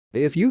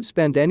If you've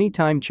spent any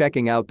time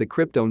checking out the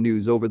crypto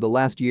news over the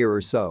last year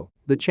or so,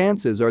 the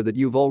chances are that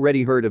you've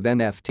already heard of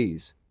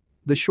NFTs.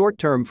 The short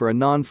term for a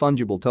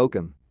non-fungible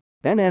token.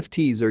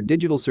 NFTs are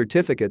digital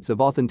certificates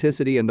of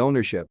authenticity and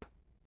ownership.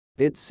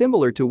 It's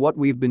similar to what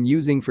we've been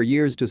using for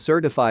years to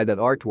certify that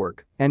artwork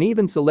and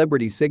even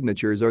celebrity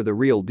signatures are the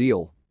real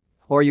deal.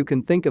 Or you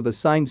can think of a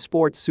signed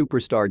sports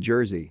superstar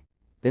jersey.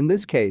 In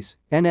this case,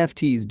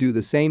 NFTs do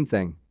the same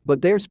thing,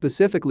 but they're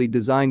specifically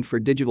designed for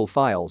digital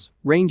files,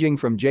 ranging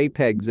from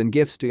JPEGs and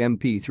GIFs to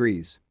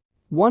MP3s.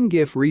 One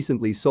GIF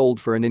recently sold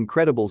for an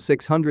incredible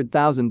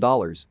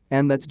 $600,000,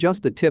 and that's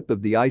just the tip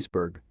of the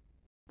iceberg.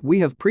 We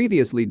have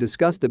previously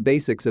discussed the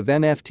basics of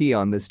NFT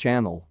on this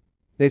channel.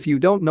 If you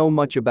don't know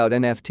much about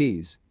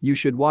NFTs, you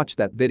should watch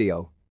that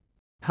video.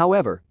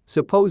 However,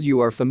 suppose you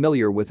are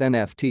familiar with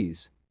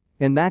NFTs.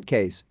 In that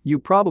case, you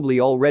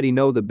probably already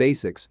know the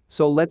basics,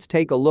 so let's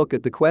take a look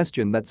at the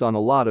question that's on a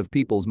lot of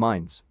people's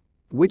minds.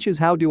 Which is,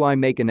 how do I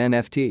make an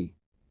NFT?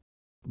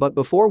 But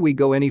before we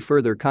go any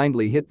further,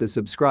 kindly hit the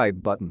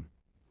subscribe button.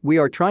 We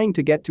are trying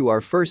to get to our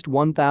first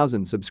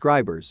 1,000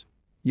 subscribers.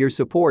 Your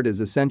support is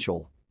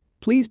essential.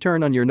 Please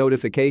turn on your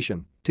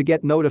notification to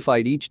get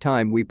notified each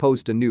time we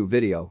post a new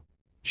video.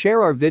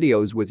 Share our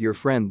videos with your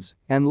friends,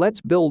 and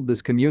let's build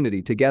this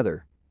community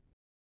together.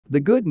 The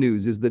good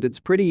news is that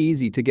it's pretty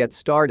easy to get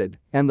started,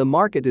 and the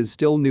market is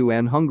still new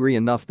and hungry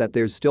enough that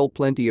there's still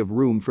plenty of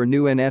room for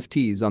new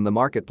NFTs on the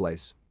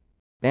marketplace.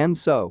 And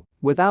so,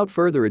 without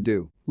further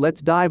ado,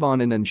 let's dive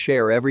on in and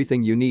share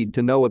everything you need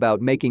to know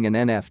about making an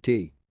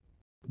NFT.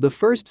 The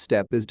first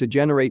step is to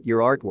generate your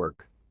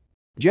artwork.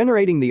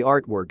 Generating the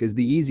artwork is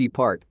the easy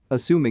part,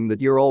 assuming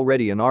that you're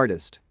already an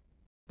artist.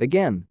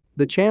 Again,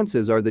 the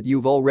chances are that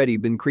you've already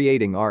been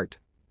creating art.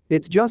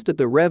 It's just that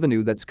the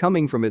revenue that's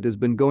coming from it has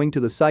been going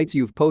to the sites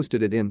you've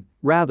posted it in,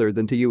 rather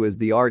than to you as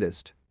the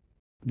artist.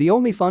 The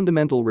only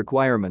fundamental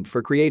requirement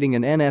for creating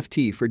an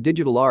NFT for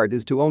digital art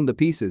is to own the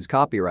piece's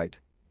copyright.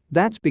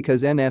 That's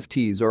because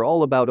NFTs are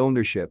all about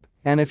ownership,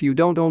 and if you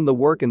don't own the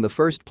work in the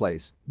first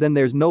place, then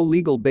there's no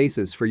legal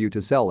basis for you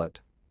to sell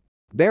it.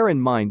 Bear in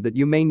mind that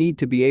you may need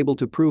to be able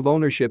to prove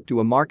ownership to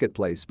a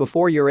marketplace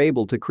before you're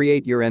able to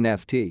create your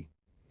NFT.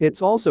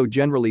 It's also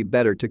generally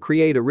better to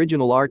create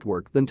original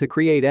artwork than to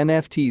create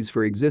NFTs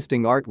for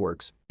existing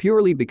artworks,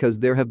 purely because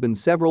there have been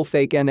several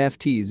fake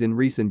NFTs in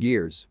recent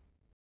years.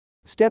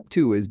 Step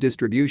 2 is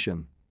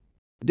distribution.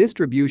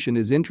 Distribution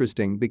is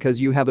interesting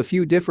because you have a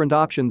few different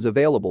options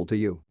available to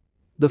you.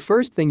 The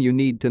first thing you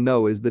need to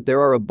know is that there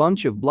are a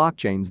bunch of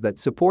blockchains that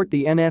support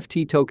the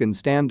NFT token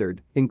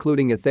standard,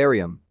 including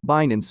Ethereum,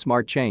 Binance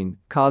Smart Chain,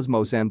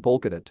 Cosmos and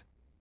Polkadot.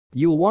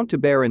 You'll want to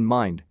bear in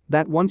mind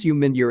that once you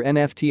mint your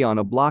NFT on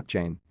a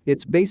blockchain,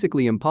 it's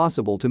basically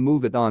impossible to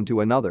move it on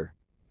to another.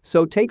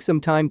 So take some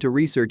time to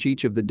research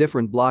each of the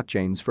different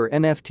blockchains for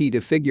NFT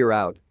to figure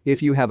out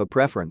if you have a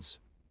preference.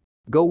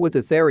 Go with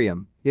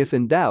Ethereum, if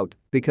in doubt,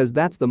 because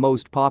that's the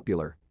most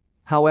popular.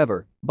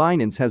 However,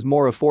 Binance has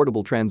more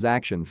affordable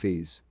transaction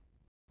fees.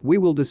 We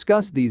will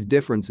discuss these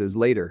differences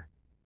later.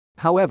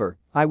 However,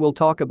 I will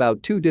talk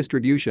about two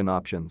distribution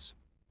options.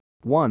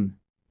 1.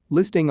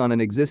 Listing on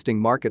an existing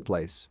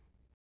marketplace.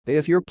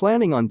 If you're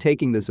planning on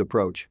taking this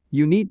approach,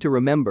 you need to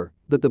remember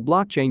that the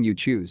blockchain you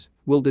choose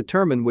will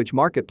determine which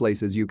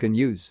marketplaces you can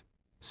use.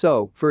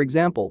 So, for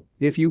example,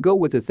 if you go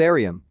with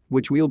Ethereum,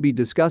 which we'll be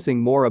discussing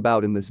more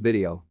about in this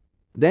video,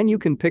 then you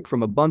can pick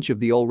from a bunch of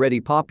the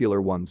already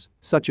popular ones,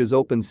 such as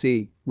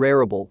OpenSea,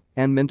 Rarible,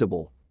 and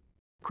Mintable.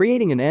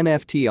 Creating an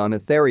NFT on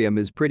Ethereum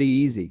is pretty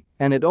easy,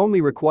 and it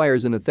only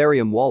requires an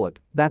Ethereum wallet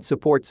that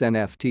supports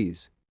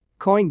NFTs.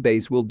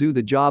 Coinbase will do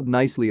the job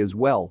nicely as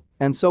well,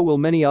 and so will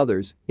many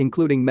others,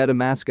 including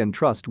MetaMask and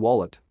Trust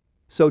Wallet.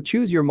 So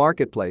choose your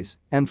marketplace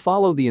and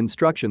follow the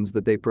instructions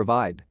that they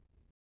provide.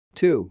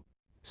 2.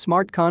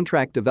 Smart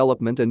contract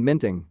development and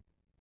minting.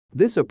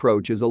 This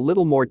approach is a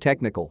little more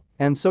technical,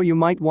 and so you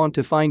might want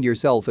to find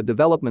yourself a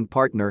development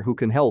partner who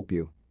can help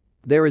you.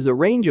 There is a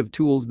range of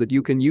tools that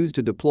you can use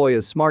to deploy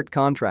a smart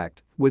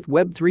contract. With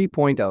Web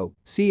 3.0,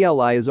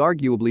 CLI is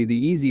arguably the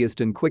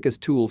easiest and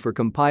quickest tool for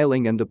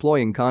compiling and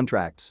deploying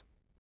contracts.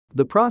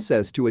 The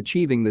process to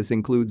achieving this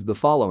includes the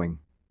following.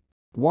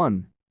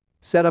 1.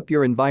 Set up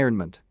your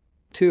environment.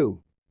 2.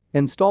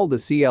 Install the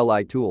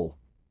CLI tool.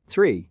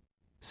 3.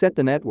 Set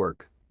the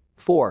network.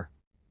 4.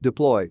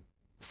 Deploy.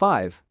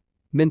 5.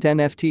 Mint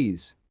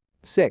NFTs.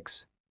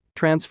 6.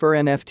 Transfer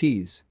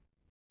NFTs.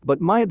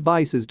 But my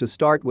advice is to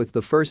start with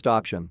the first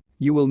option.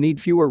 You will need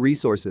fewer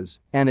resources,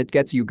 and it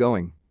gets you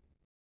going.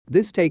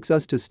 This takes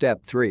us to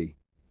step 3,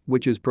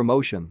 which is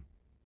promotion.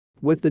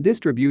 With the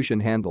distribution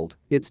handled,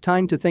 it's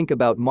time to think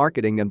about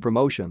marketing and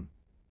promotion.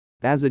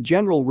 As a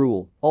general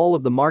rule, all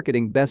of the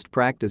marketing best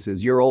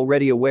practices you're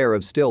already aware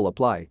of still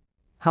apply.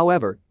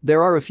 However,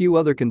 there are a few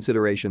other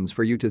considerations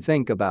for you to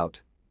think about.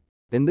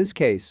 In this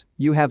case,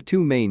 you have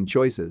two main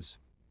choices.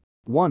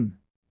 1.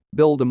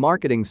 Build a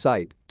marketing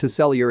site to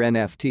sell your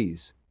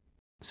NFTs.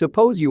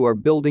 Suppose you are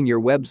building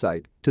your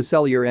website to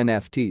sell your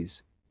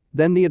NFTs.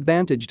 Then the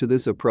advantage to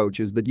this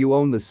approach is that you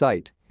own the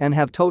site and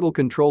have total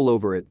control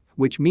over it,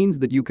 which means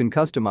that you can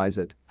customize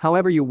it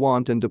however you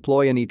want and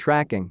deploy any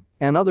tracking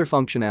and other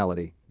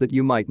functionality that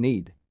you might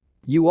need.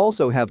 You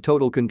also have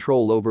total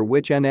control over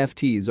which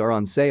NFTs are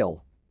on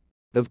sale.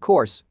 Of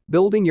course,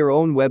 building your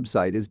own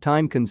website is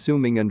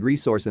time-consuming and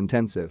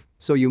resource-intensive,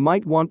 so you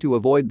might want to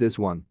avoid this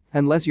one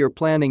unless you're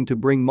planning to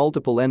bring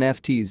multiple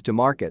NFTs to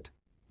market.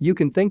 You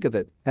can think of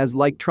it as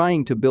like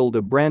trying to build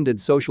a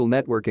branded social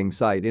networking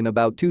site in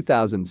about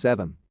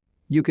 2007.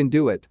 You can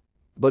do it,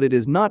 but it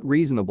is not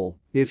reasonable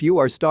if you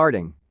are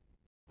starting.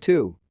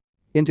 2.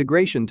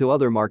 Integration to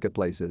other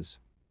marketplaces.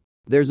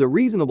 There's a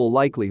reasonable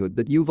likelihood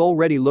that you've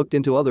already looked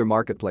into other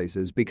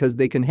marketplaces because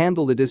they can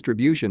handle the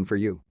distribution for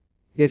you.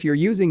 If you're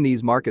using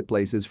these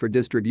marketplaces for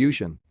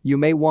distribution, you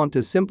may want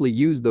to simply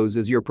use those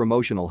as your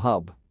promotional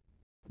hub.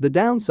 The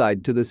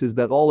downside to this is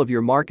that all of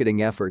your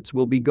marketing efforts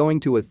will be going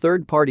to a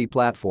third-party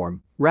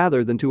platform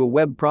rather than to a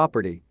web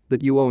property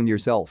that you own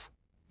yourself.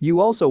 You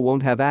also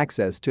won't have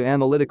access to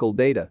analytical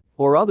data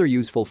or other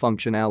useful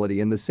functionality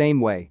in the same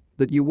way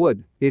that you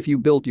would if you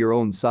built your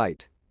own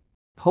site.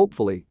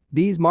 Hopefully,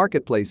 these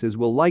marketplaces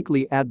will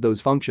likely add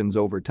those functions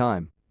over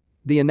time.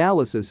 The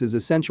analysis is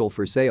essential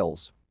for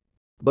sales.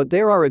 But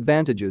there are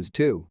advantages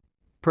too.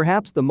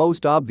 Perhaps the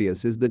most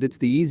obvious is that it's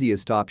the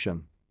easiest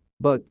option.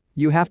 But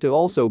you have to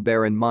also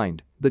bear in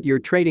mind that you're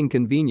trading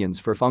convenience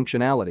for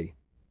functionality.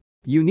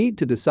 You need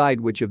to decide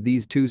which of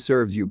these two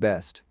serves you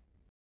best.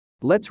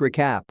 Let's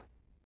recap.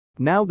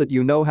 Now that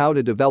you know how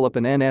to develop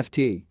an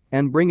NFT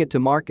and bring it to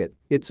market,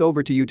 it's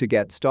over to you to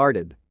get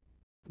started.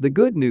 The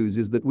good news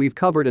is that we've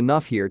covered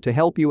enough here to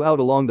help you out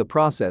along the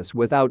process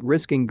without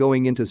risking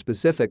going into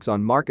specifics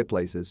on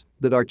marketplaces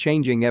that are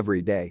changing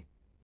every day.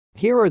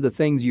 Here are the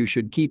things you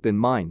should keep in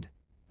mind.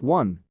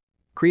 1.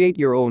 Create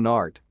your own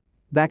art.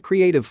 That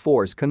creative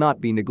force cannot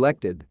be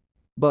neglected.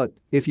 But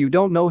if you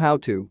don't know how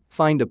to,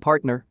 find a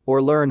partner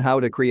or learn how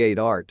to create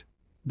art.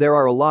 There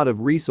are a lot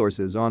of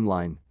resources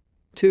online.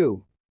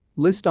 2.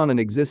 List on an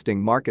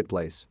existing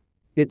marketplace.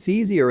 It's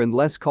easier and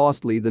less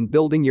costly than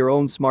building your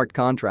own smart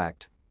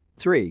contract.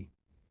 3.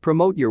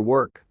 Promote your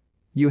work.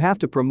 You have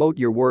to promote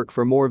your work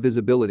for more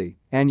visibility,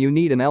 and you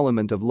need an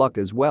element of luck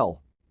as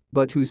well.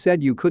 But who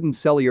said you couldn't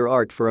sell your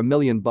art for $1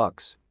 million?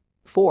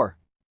 4.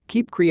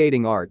 Keep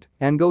creating art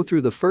and go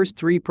through the first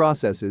 3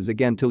 processes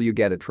again till you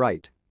get it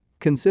right.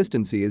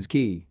 Consistency is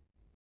key.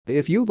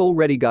 If you've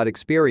already got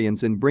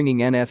experience in bringing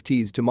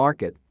NFTs to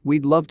market,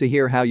 we'd love to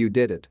hear how you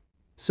did it.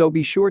 So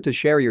be sure to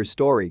share your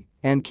story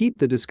and keep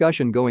the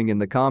discussion going in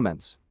the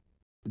comments.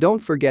 Don't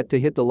forget to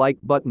hit the like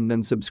button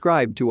and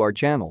subscribe to our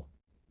channel.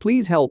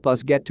 Please help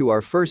us get to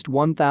our first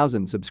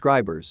 1,000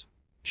 subscribers.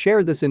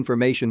 Share this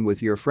information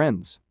with your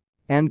friends.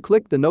 And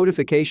click the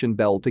notification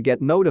bell to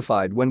get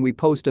notified when we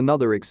post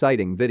another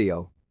exciting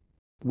video.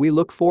 We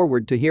look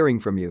forward to hearing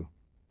from you.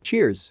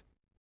 Cheers!